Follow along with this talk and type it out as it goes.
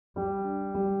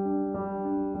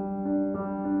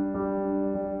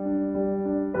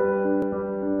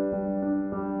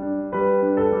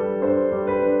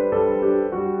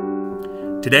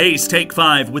Today's Take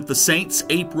 5 with the Saints,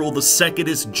 April the 2nd,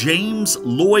 is James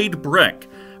Lloyd Breck.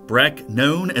 Breck,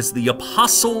 known as the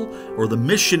apostle or the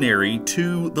missionary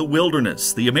to the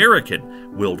wilderness, the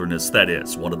American wilderness, that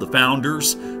is. One of the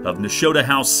founders of Nashotah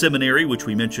House Seminary, which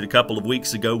we mentioned a couple of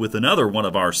weeks ago with another one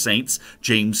of our saints,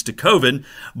 James DeCoven.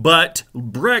 But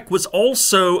Breck was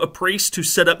also a priest who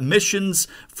set up missions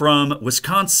from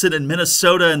Wisconsin and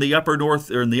Minnesota in the upper north,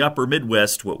 or in the upper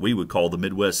Midwest, what we would call the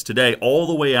Midwest today, all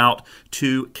the way out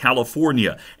to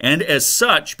California. And as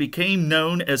such, became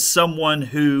known as someone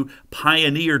who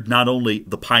pioneered not only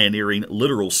the pioneering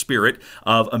literal spirit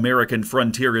of American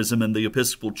frontierism in the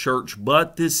Episcopal Church,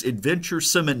 but this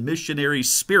adventuresome and missionary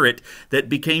spirit that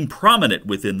became prominent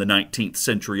within the 19th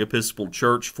century Episcopal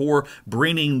Church for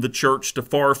bringing the church to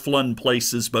far-flung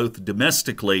places both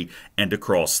domestically and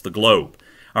across the globe.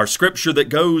 Our scripture that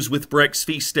goes with Breck's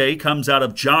feast day comes out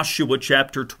of Joshua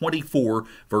chapter 24,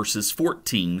 verses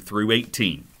 14 through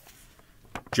 18.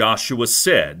 Joshua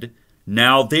said,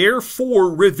 "Now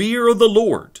therefore revere the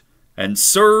Lord, and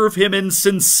serve him in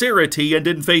sincerity and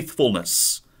in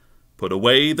faithfulness. Put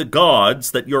away the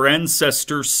gods that your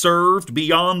ancestors served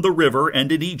beyond the river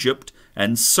and in Egypt,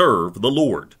 and serve the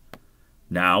Lord.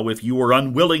 Now if you are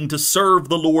unwilling to serve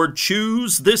the Lord,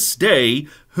 choose this day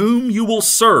whom you will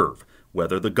serve,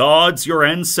 whether the gods your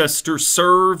ancestors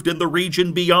served in the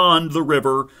region beyond the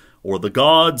river, or the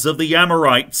gods of the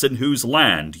Amorites in whose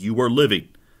land you are living.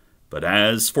 But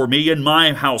as for me and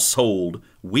my household,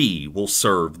 we will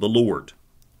serve the Lord."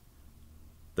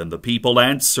 Then the people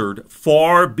answered,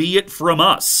 "Far be it from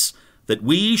us, that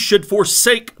we should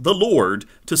forsake the Lord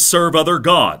to serve other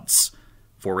gods.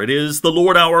 For it is the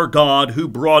Lord our God who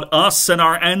brought us and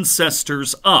our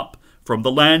ancestors up from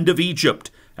the land of Egypt,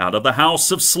 out of the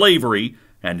house of slavery,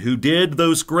 and who did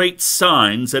those great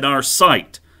signs in our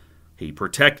sight. He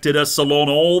protected us along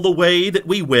all the way that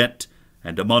we went,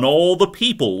 and among all the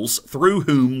peoples through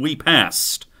whom we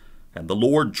passed. And the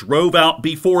Lord drove out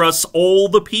before us all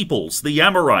the peoples, the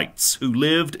Amorites, who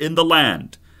lived in the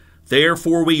land.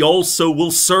 Therefore we also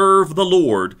will serve the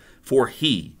Lord, for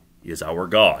he is our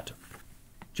God."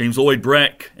 James Lloyd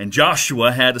Breck and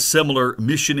Joshua had a similar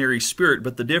missionary spirit,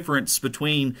 but the difference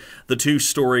between the two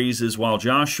stories is while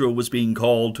Joshua was being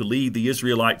called to lead the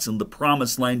Israelites in the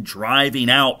Promised Land, driving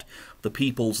out the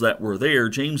peoples that were there,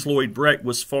 James Lloyd Breck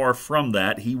was far from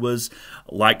that. He was,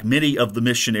 like many of the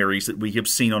missionaries that we have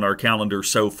seen on our calendar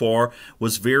so far,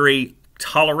 was very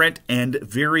tolerant and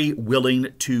very willing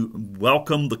to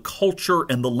welcome the culture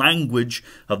and the language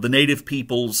of the native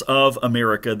peoples of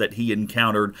America that he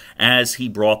encountered as he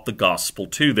brought the gospel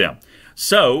to them.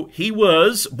 So he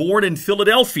was born in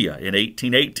Philadelphia in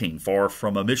 1818, far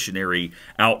from a missionary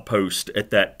outpost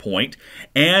at that point,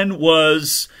 and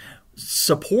was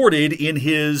supported in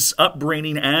his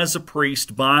upbringing as a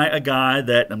priest by a guy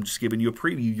that, I'm just giving you a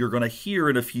preview, you're going to hear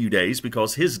in a few days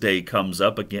because his day comes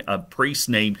up again, a priest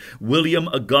named William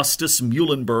Augustus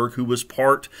Muhlenberg, who was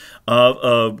part of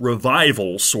a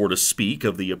revival, so to speak,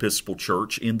 of the Episcopal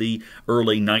Church in the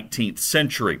early 19th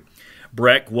century.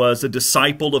 Breck was a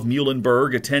disciple of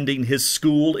Muhlenberg, attending his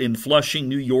school in Flushing,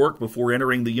 New York, before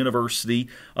entering the University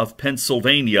of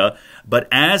Pennsylvania. But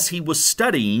as he was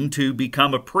studying to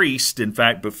become a priest, in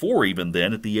fact, before even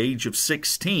then, at the age of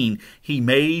 16, he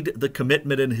made the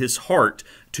commitment in his heart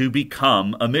to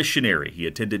become a missionary. He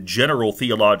attended General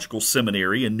Theological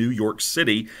Seminary in New York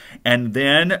City and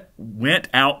then went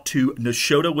out to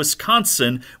Nashotah,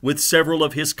 Wisconsin with several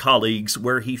of his colleagues,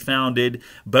 where he founded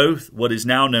both what is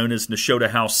now known as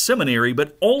Nashotah House Seminary,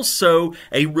 but also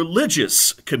a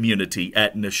religious community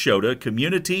at Nashotah,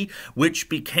 community which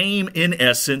became, in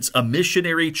essence, a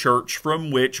missionary church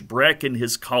from which Breck and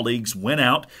his colleagues went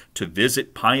out to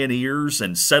visit pioneers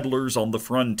and settlers on the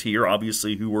frontier,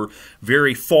 obviously, who were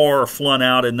very far flung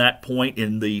out in that point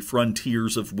in the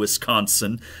frontiers of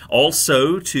Wisconsin.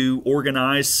 Also to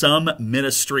organize some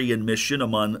ministry and mission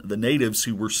among the natives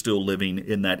who were still living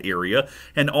in that area,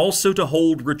 and also to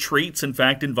hold retreats, in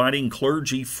fact, inviting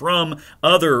clergy from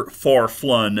other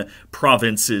far-flung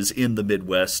provinces in the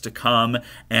Midwest to come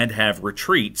and have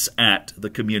retreats at the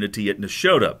community at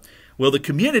Nashotah. Well, the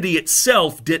community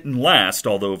itself didn't last,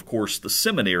 although, of course, the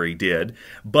seminary did,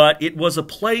 but it was a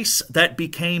place that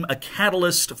became a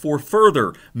catalyst for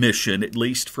further mission, at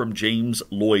least from James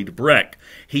Lloyd Breck.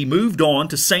 He moved on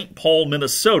to St. Paul,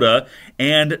 Minnesota,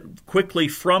 and quickly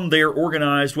from there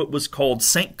organized what was called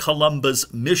St. Columba's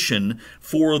Mission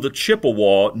for the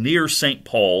Chippewa near St.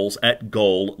 Paul's at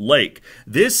Gull Lake.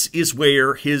 This is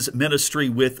where his ministry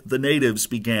with the natives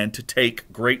began to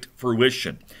take great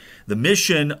fruition. The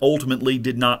mission ultimately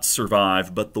did not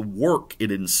survive, but the work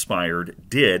it inspired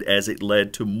did, as it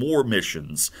led to more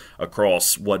missions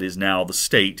across what is now the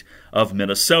state of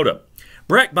Minnesota.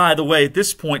 Breck, by the way, at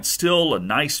this point, still a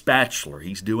nice bachelor.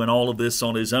 He's doing all of this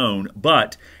on his own,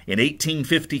 but in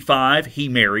 1855, he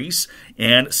marries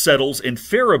and settles in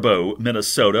Faribault,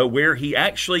 Minnesota, where he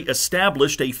actually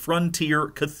established a frontier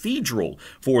cathedral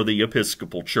for the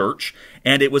Episcopal Church.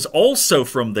 And it was also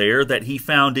from there that he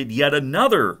founded yet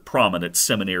another prominent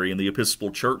seminary in the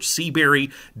Episcopal Church, Seabury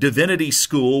Divinity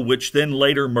School, which then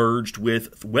later merged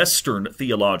with Western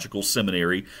Theological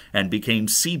Seminary and became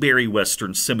Seabury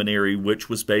Western Seminary, which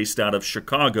was based out of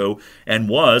Chicago and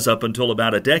was, up until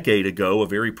about a decade ago, a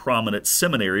very prominent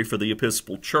seminary for the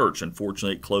Episcopal Church.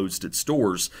 Unfortunately, it closed its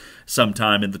doors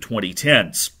sometime in the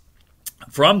 2010s.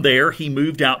 From there, he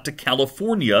moved out to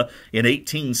California in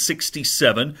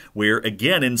 1867, where,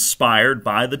 again inspired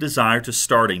by the desire to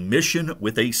start a mission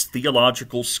with a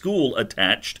theological school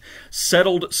attached,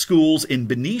 settled schools in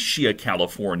Benicia,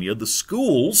 California. The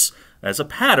schools, as a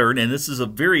pattern, and this is a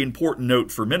very important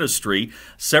note for ministry,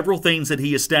 several things that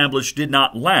he established did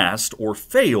not last or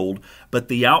failed, but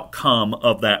the outcome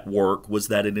of that work was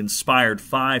that it inspired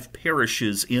 5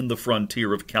 parishes in the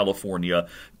frontier of California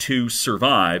to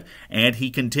survive, and he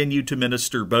continued to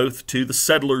minister both to the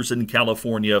settlers in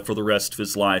California for the rest of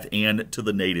his life and to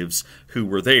the natives who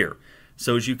were there.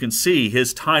 So as you can see,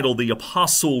 his title, the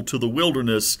Apostle to the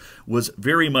Wilderness, was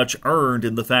very much earned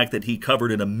in the fact that he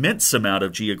covered an immense amount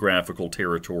of geographical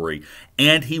territory,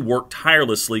 and he worked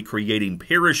tirelessly creating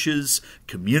parishes,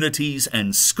 communities,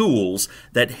 and schools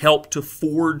that helped to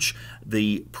forge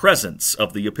the presence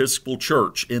of the Episcopal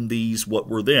Church in these what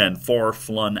were then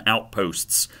far-flung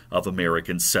outposts of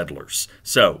American settlers.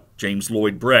 So, James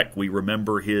Lloyd Breck, we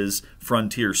remember his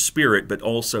frontier spirit, but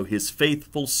also his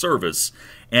faithful service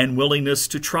and willingness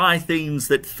to try things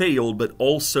that failed, but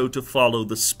also to follow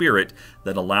the spirit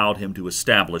that allowed him to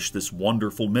establish this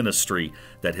wonderful ministry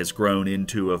that has grown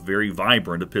into a very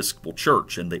vibrant Episcopal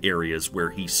Church in the areas where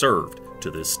he served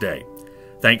to this day.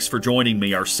 Thanks for joining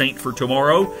me. Our saint for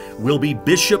tomorrow will be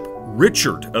Bishop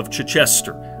Richard of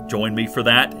Chichester. Join me for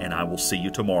that, and I will see you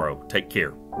tomorrow. Take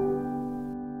care.